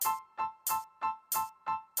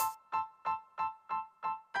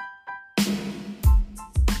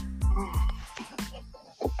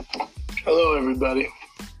Hello, everybody.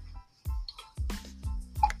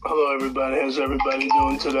 How's everybody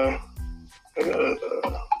doing today? I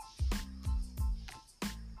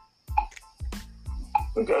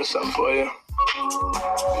got something for you.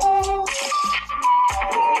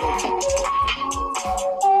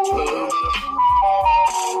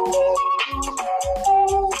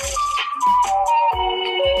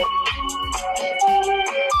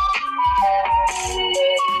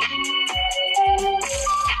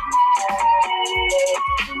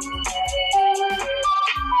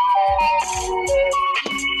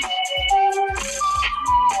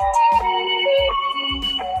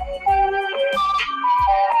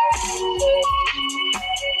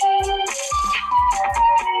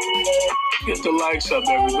 Get the likes up,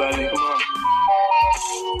 everybody. Come on.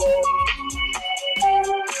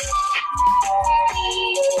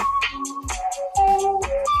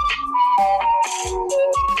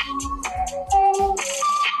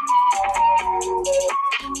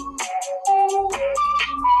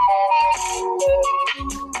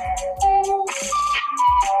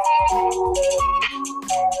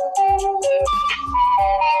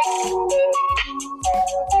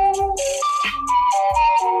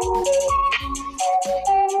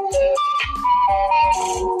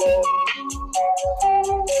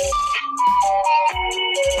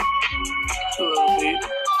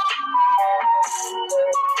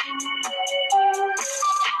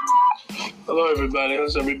 Hello, everybody.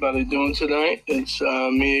 How's everybody doing tonight? It's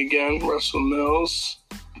me again, Russell Mills.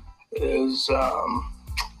 It is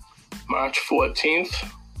March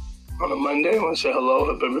 14th on a Monday. I want to say hello.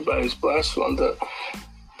 Hope everybody's blessed. I want to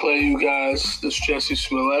play you guys this Jesse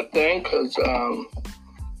Smollett thing because, I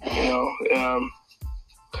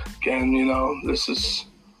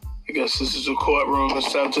guess this is a courtroom of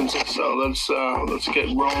sentences. So let's get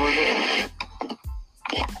rolling here.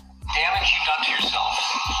 Damage you've done to yourself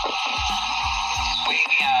is way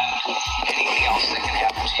beyond anything else that can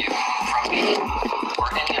happen to you from me or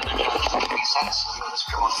any other judge that can be sentenced to this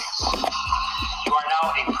criminal case. You are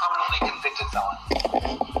now a permanently convicted felon.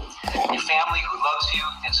 Your family who loves you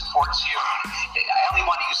and supports you, I only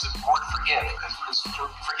want to use the word forgive because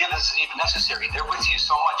forgiveness isn't even necessary. They're with you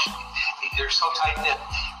so much. They're so tight-knit,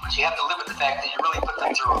 but you have to live with the fact that you really put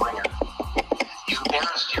them through a ringer. You've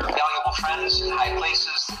embarrassed your valuable friends in high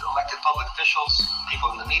places, elected public officials, people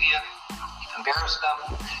in the media. You've embarrassed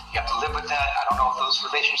them. You have to live with that. I don't know if those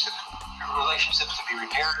relationships can be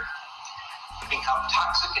repaired. You've become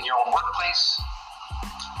toxic in your own workplace.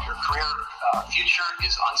 Your career future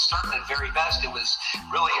is uncertain at very best. It was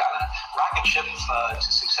really on a rocket ship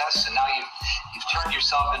to success, and now you've turned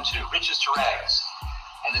yourself into riches to rags,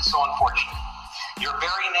 and it's so unfortunate. Your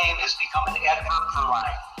very name has become an adverb for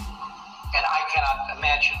lying. And I cannot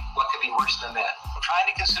imagine what could be worse than that. I'm trying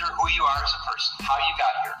to consider who you are as a person, how you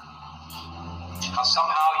got here, how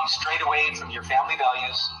somehow you strayed away from your family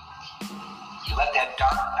values. You let that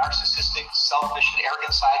dark, narcissistic, selfish, and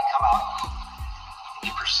arrogant side come out.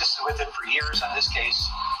 You persisted with it for years on this case.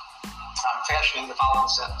 I'm fashioning the following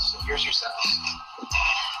sentence. So here's your sentence.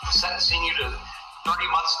 I'm sentencing you to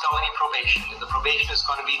 30 months felony probation, and the probation is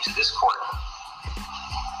going to be to this court.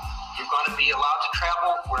 You're going to be allowed to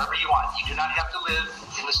travel wherever you want. You do not have to live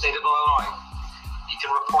in the state of Illinois. You can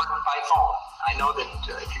report by phone. I know that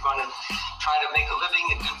if you're going to try to make a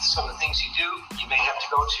living and do some of the things you do, you may have to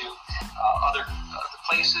go to other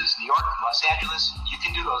places, New York, Los Angeles. You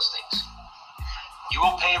can do those things. You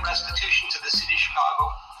will pay restitution to the city of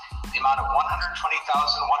Chicago, the amount of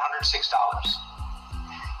 $120,106.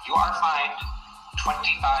 You are fined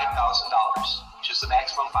 $25,000, which is the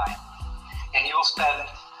maximum fine, and you will spend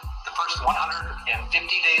the first 150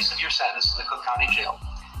 days of your sentence in the Cook County Jail.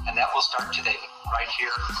 And that will start today, right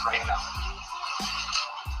here, right now.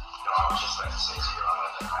 I would just like to say to Your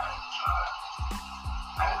Honor that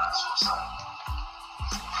I am not suicidal.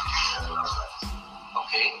 That's what I was like.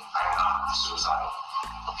 Okay. I am not suicidal.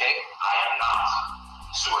 Okay. I am not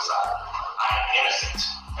suicidal. I am innocent,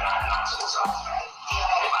 and I am not suicidal.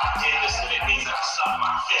 If I did this, then it means that I stuck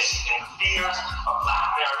my fist in the fears of Black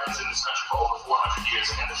Americans in this country for over 400 years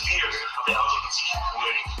and the fears of the LGBTQ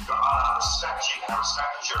community. Your Honor, I respect you and I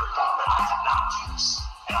respect the jury, but I did not do this,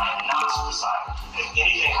 and I am not suicidal. If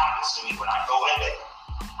anything happens to me when I go in there,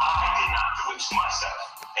 I did not do it to myself,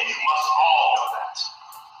 and you must all know that.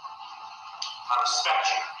 I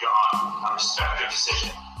respect you, Your Honor. I respect your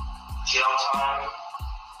decision. Jail time.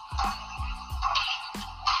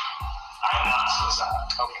 I am not suicidal.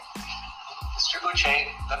 Okay. Mr. Uche,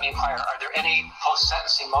 let me inquire, are there any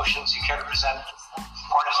post-sentencing motions you care to present?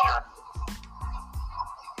 Court is adjourned.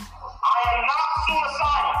 I am not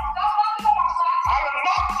suicidal. I am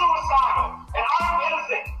not suicidal, and I am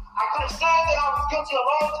innocent. I could have said guilty a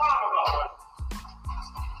long time ago.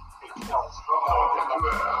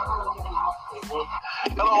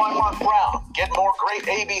 Hello, I'm Mark Brown. Get more great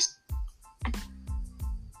ABC.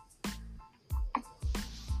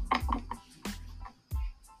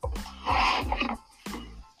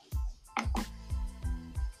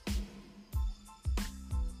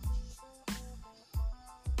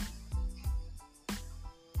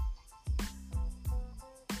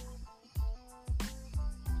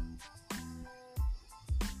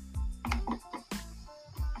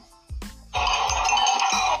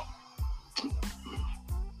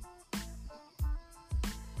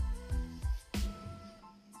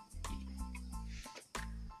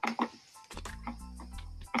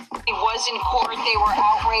 Was in court. They were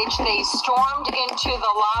outraged. They stormed into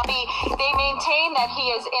the lobby. They maintain that he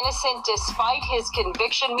is innocent despite his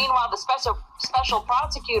conviction. Meanwhile, the special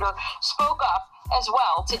prosecutor spoke up as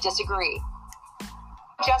well to disagree.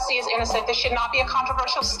 Jussie is innocent. This should not be a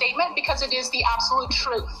controversial statement because it is the absolute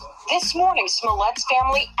truth. This morning, Smollett's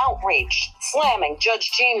family outraged, slamming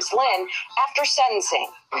Judge James Lynn after sentencing.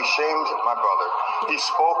 He shamed my brother. He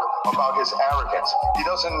spoke about his arrogance. He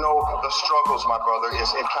doesn't know the struggles my brother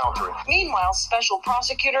is encountering. Meanwhile, Special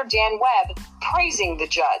Prosecutor Dan Webb praising the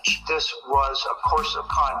judge. This was a course of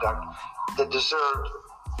conduct that deserved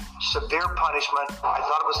severe punishment. I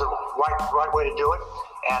thought it was the right way to do it,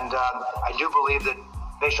 and I do believe that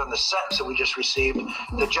based on the sentence that we just received,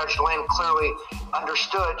 that Judge Lynn clearly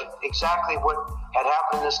understood exactly what had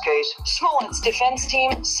happened in this case. Smollett's defense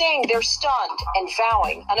team saying they're stunned and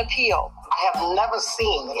vowing an appeal. I have never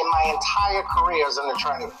seen in my entire career as an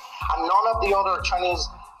attorney, and none of the other attorneys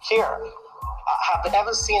here have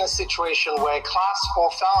ever seen a situation where a Class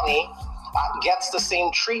 4 felony gets the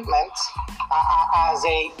same treatment as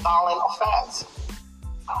a violent offense.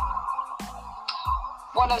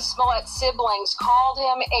 One of Smollett's siblings called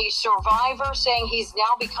him a survivor, saying he's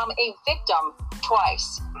now become a victim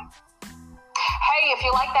twice. Hey, if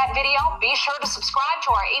you like that video, be sure to subscribe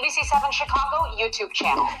to our ABC7 Chicago YouTube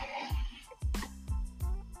channel.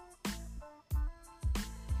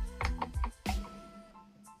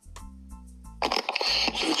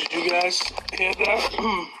 So did you guys hear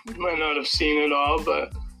that? You might not have seen it all,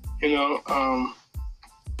 but, and I'm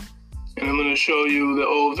going to show you the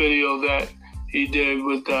old video that he did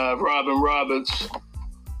with Robin Roberts.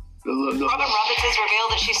 Robin Roberts has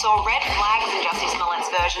revealed that she saw red flags in Jussie Smollett's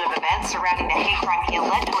version of events surrounding the hate crime he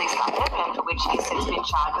allegedly suffered, and for which he has since been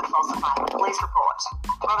charged with falsifying the police report.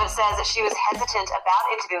 Roberts says that she was hesitant about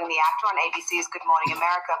interviewing the actor on ABC's Good Morning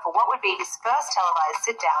America for what would be his first televised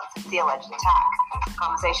sit-down since the alleged attack. The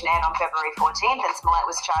conversation aired on February 14th, and Smollett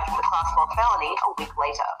was charged with a Class 4 felony a week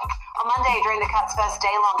later. On Monday, during the Cut's first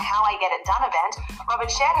day-long How I Get It Done event,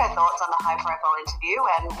 Roberts shared her thoughts on the high-profile interview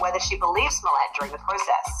and whether she believed Smollett during the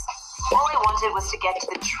process. All I wanted was to get to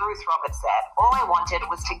the truth, Roberts said. All I wanted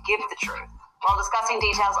was to give the truth. While discussing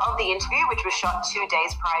details of the interview, which was shot 2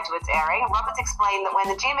 days prior to its airing, Roberts explained that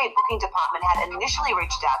when the GMA booking department had initially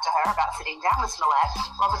reached out to her about sitting down with Smollett,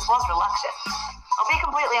 Roberts was reluctant. I'll be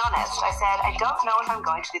completely honest. I said, I don't know if I'm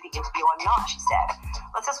going to do the interview or not, she said.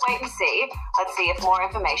 Let's just wait and see. Let's see if more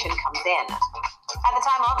information comes in. At the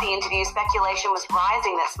time of the interview, speculation was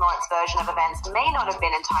rising that Smollett's version of events may not have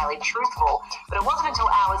been entirely truthful, but it wasn't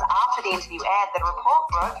until hours after the interview aired that a report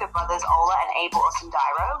broke that brothers Ola and Abel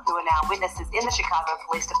Osundairo, who are now witnesses in the Chicago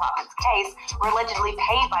Police Department's case, were allegedly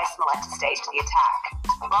paid by Smollett to stage the attack.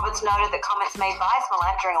 Roberts noted that comments made by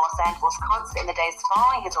Smollett during a Los Angeles concert in the days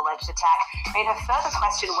following his alleged attack made her further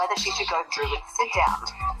question whether she should go through with the sit-down.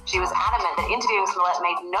 She was adamant that interviewing Smollett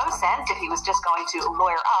made no sense if he was just going to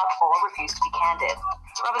lawyer up or refuse to be candid.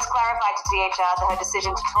 Roberts clarified to THR that her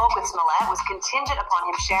decision to talk with Smollett was contingent upon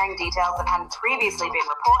him sharing details that hadn't previously been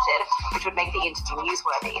reported, which would make the interview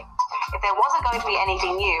newsworthy. If there wasn't going to be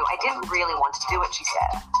anything new, I didn't really want to do it, she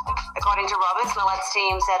said. According to Roberts, Smollett's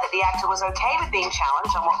team said that the actor was okay with being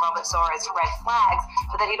challenged on what Roberts saw as red flags,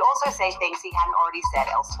 but that he'd also say things he hadn't already said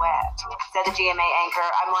elsewhere. Said the GMA anchor,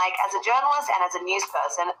 I'm like, as a journalist and as a news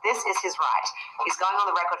person, this is his right. He's going on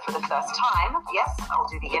the record for the first time. Yes, I'll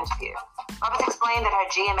do the interview. Roberts explained that her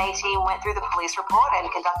GMA team went through the police report and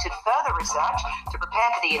conducted further research to prepare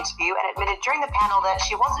for the interview, and admitted during the panel that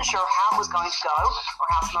she wasn't sure how it was going to go or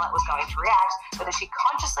how Smollett was going to react, but that she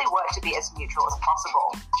consciously worked to be as neutral as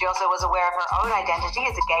possible. She also was aware of her own identity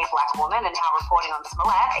as a gay black woman and how reporting on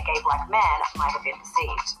Smollett, a gay black man, might have been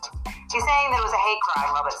perceived. He's saying that it was a hate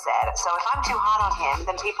crime, Roberts said, so if I'm too hard on him,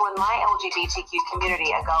 then people in my LGBTQ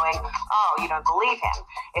community are going, oh, you don't believe him.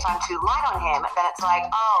 If I'm too light on him, then it's like,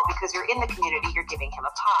 oh, because you're in the community, you're giving him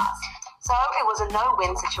a pass. So it was a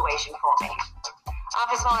no-win situation for me.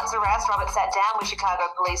 After Smollett's arrest, Robert sat down with Chicago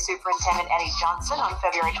Police Superintendent Eddie Johnson on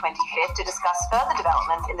February 25th to discuss further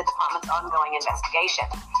developments in the department's ongoing investigation.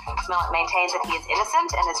 Smollett maintains that he is innocent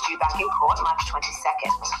and is due back in court March 22nd.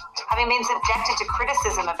 Having been subjected to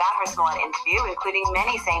criticism about her Smollett interview, including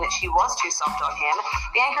many saying that she was too soft on him,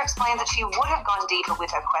 the anchor explains that she would have gone deeper with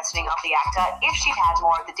her questioning of the actor if she'd had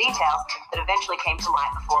more of the details that eventually came to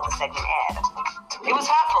light before the segment aired. It was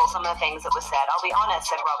hurtful, some of the things that were said, I'll be honest,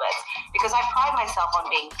 said Roberts, because I pride myself on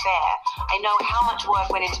being fair. I know how much work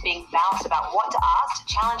went into being balanced about what to ask to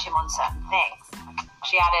challenge him on certain things.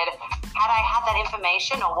 She added, had I had that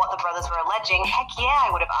information or what the brothers were alleging, heck yeah, I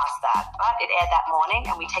would have asked that. But it aired that morning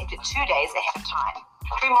and we taped it 2 days ahead of time.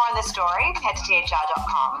 To read more on this story, head to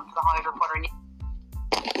THR.com. The Hollywood Reporter News.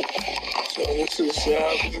 So this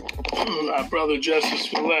is our brother Jussie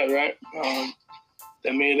Smollett, right?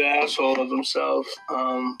 That made an asshole of himself,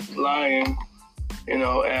 lying,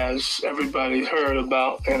 as everybody heard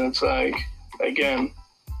about. And it's like, again,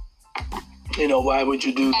 why would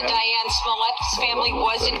you do that? And Diane Smollett's family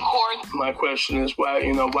was in court. My question is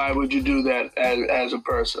why would you do that as a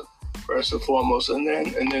person, first and foremost, and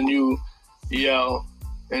then you yell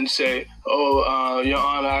and say, oh, Your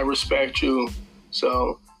Honor, I respect you.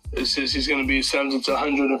 So it says he's going to be sentenced to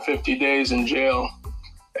 150 days in jail,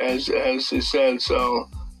 as he said. So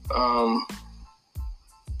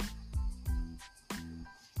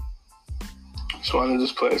just wanted to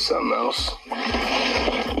just play something else.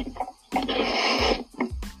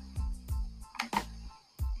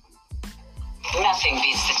 Nothing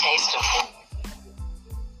beats the taste of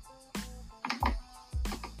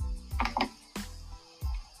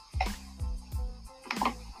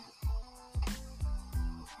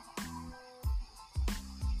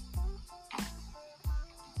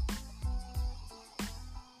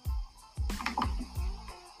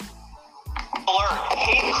Alert,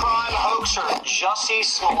 hate crime hoaxer Jussie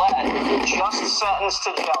Smollett just sentenced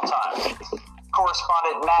to jail time.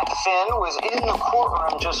 Correspondent Matt Finn was in the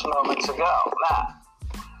courtroom just moments ago. Matt.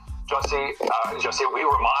 Jussie, we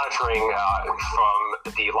were monitoring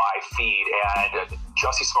from the live feed, and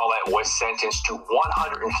Jussie Smollett was sentenced to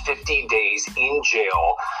 150 days in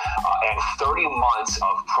jail and 30 months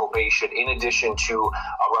of probation, in addition to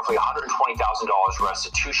roughly $120,000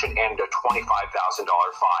 restitution and a $25,000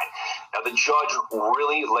 fine. Now, the judge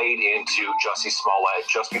really laid into Jussie Smollett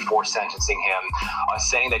just before sentencing him,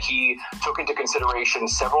 saying that he took into consideration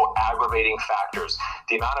several aggravating factors.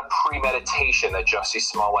 The amount of premeditation that Jussie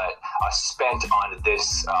Smollett spent on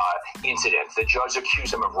this incident. The judge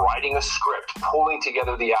accused him of writing a script, pulling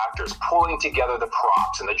together the actors, pulling together the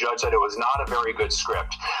props, and the judge said it was not a very good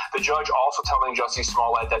script. The judge also telling Jussie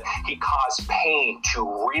Smollett that he caused pain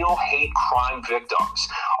to real hate crime victims,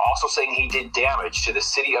 also saying he did damage to the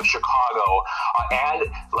city of Chicago, and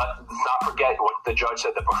let's not forget what the judge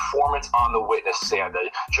said, the performance on the witness stand.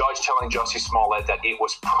 The judge telling Jussie Smollett that it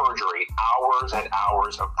was perjury, hours and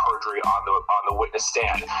hours of perjury on the witness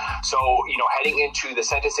stand. So, heading into the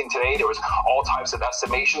sentencing today, there was all types of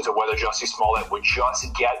estimations of whether Jussie Smollett would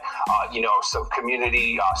just get, some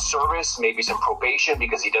community service, maybe some probation,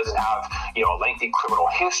 because he doesn't have, a lengthy criminal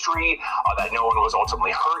history, that no one was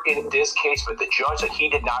ultimately hurt in this case. But the judge said he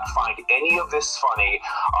did not find any of this funny,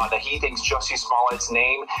 that he thinks Jussie Smollett's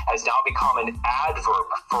name has now become an adverb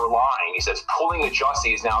for lying. He says pulling a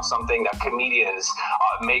Jussie is now something that comedians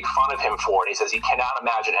make fun of him for, and he says he cannot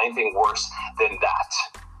imagine anything worse than that.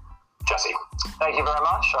 Jussie. Thank you very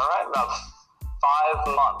much. All right, about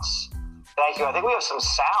 5 months. Thank you. I think we have some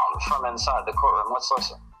sound from inside the courtroom. Let's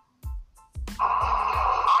listen.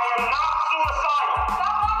 I am not suicidal.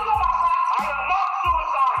 I am not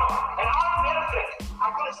suicidal, and I'm innocent. I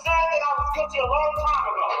could have said that I was guilty a long time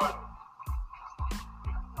ago.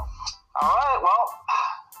 All right, well,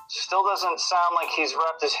 still doesn't sound like he's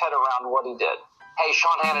wrapped his head around what he did. Hey,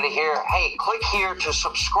 Sean Hannity here. Hey, click here to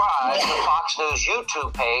subscribe to Fox News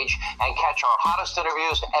YouTube page and catch our hottest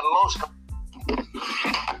interviews and most...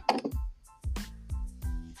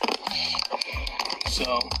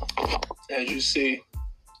 So, as you see,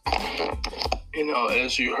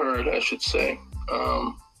 as you heard, I should say,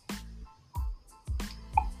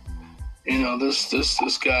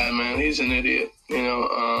 this guy, man, he's an idiot.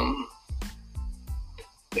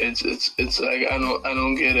 It's like I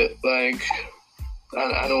don't get it. Like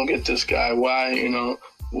I don't get this guy. Why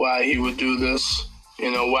he would do this?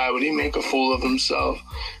 Why would he make a fool of himself?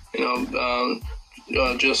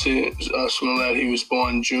 Jussie Smollett, he was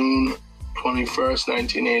born June 21st,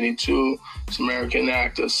 1982. He's an American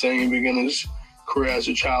actor, saying he began his career as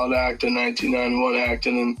a child actor in 1991,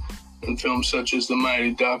 acting in films such as The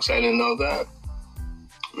Mighty Ducks. I didn't know that.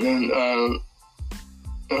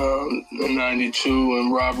 in 92,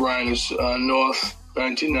 and Rob Reiner's North,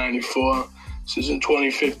 1994. This is in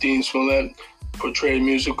 2015. Smollett portrayed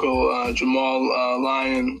musical Jamal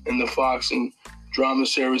Lyon in the Fox and drama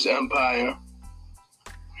series Empire.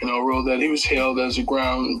 Wrote that he was hailed as a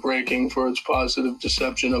groundbreaking for its positive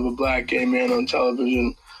deception of a black gay man on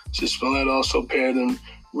television. So Smollett also appeared in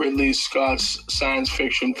Ridley Scott's science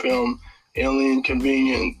fiction film Alien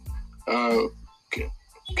Covenant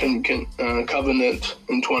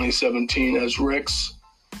in 2017 as Ricks,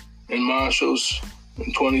 and Marshalls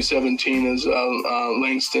in 2017 as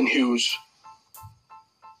Langston Hughes.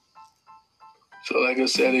 So like I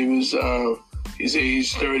said, he's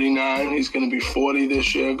 39. He's going to be 40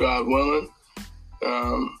 this year, God willing.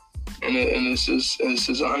 And this is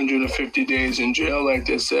 150 days in jail, like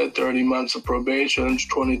they said, 30 months of probation,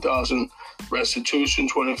 $20,000 restitution,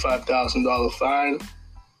 $25,000 fine.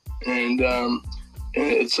 And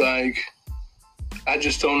it's like, I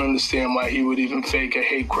just don't understand why he would even fake a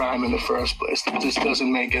hate crime in the first place. It just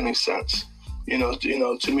doesn't make any sense.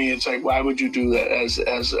 To me, it's like, why would you do that as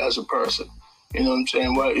a person? You know what I'm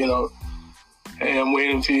saying? Well, hey, I'm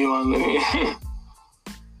waiting for you on the.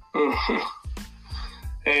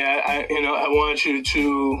 Hey, I want you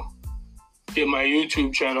to get my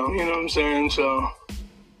YouTube channel. You know what I'm saying? So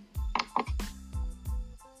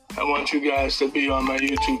I want you guys to be on my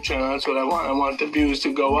YouTube channel. That's what I want. I want the views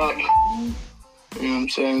to go up. You know what I'm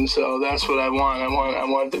saying? So that's what I want. I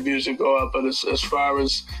want the views to go up. But as far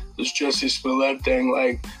as this Jussie Smollett thing,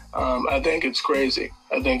 like, I think it's crazy.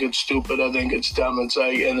 I think it's stupid. I think it's dumb. It's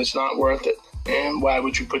like, and it's not worth it. And why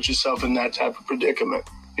would you put yourself in that type of predicament?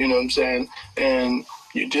 You know what I'm saying? And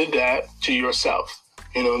you did that to yourself.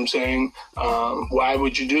 You know what I'm saying? Why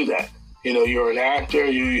would you do that? You're an actor,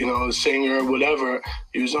 a singer, whatever.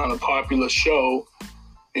 You was on a popular show,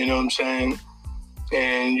 you know what I'm saying?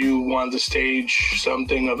 And you wanted to stage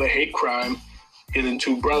something of a hate crime, hitting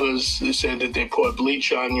two brothers. They said that they poured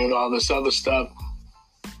bleach on you and all this other stuff.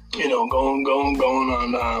 Going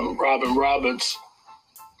on Robin Roberts'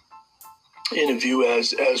 interview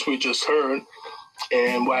as we just heard.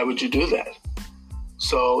 And why would you do that?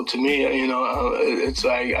 So to me, it's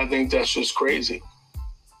like, I think that's just crazy.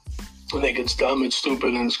 I think it's dumb, it's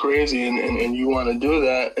stupid, and it's crazy, and you want to do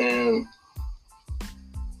that. And,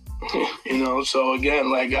 so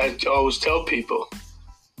again, like I always tell people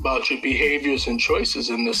about your behaviors and choices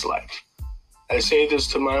in this life. I say this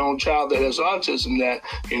to my own child that has autism, that,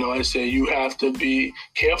 I say you have to be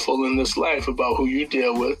careful in this life about who you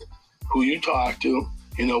deal with, who you talk to,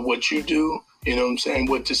 what you do,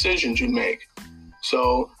 what decisions you make.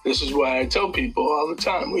 So this is why I tell people all the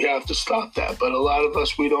time, we have to stop that. But a lot of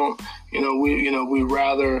us, we don't, we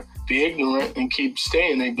rather be ignorant and keep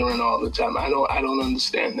staying ignorant all the time. I don't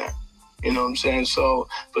understand that. You know what I'm saying? So,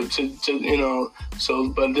 but but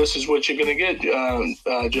this is what you're going to get,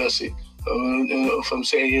 Jussie. If I'm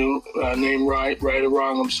saying your name right or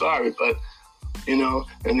wrong, I'm sorry. But, and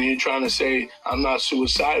then you're trying to say I'm not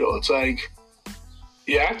suicidal. It's like,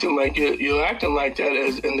 you're acting like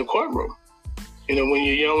that in the courtroom. When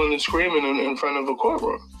you're yelling and screaming in front of a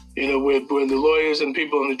courtroom, where the lawyers and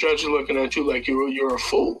people and the judge are looking at you like you're a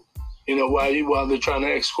fool, while they're trying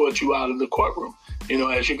to escort you out of the courtroom,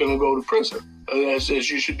 as you're going to go to prison, as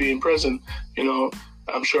you should be in prison,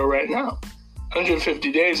 I'm sure right now.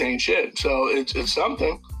 150 days ain't shit, so it's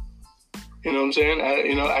something. You know what I'm saying?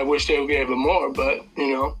 I wish they gave him more, but,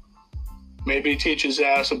 maybe teach his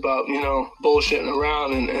ass about, bullshitting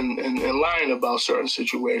around and lying about certain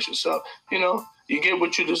situations. So, you get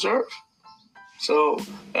what you deserve. So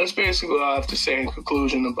that's basically all I have to say in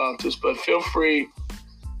conclusion about this. But feel free,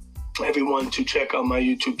 everyone, to check out my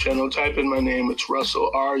YouTube channel. Type in my name. It's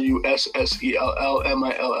Russell,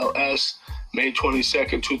 RUSSELLMILLS. May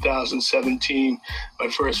 22nd, 2017. My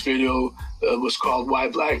first video was called Why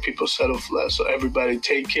Black People Settle for Less. So everybody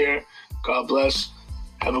take care. God bless.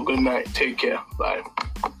 Have a good night. Take care. Bye.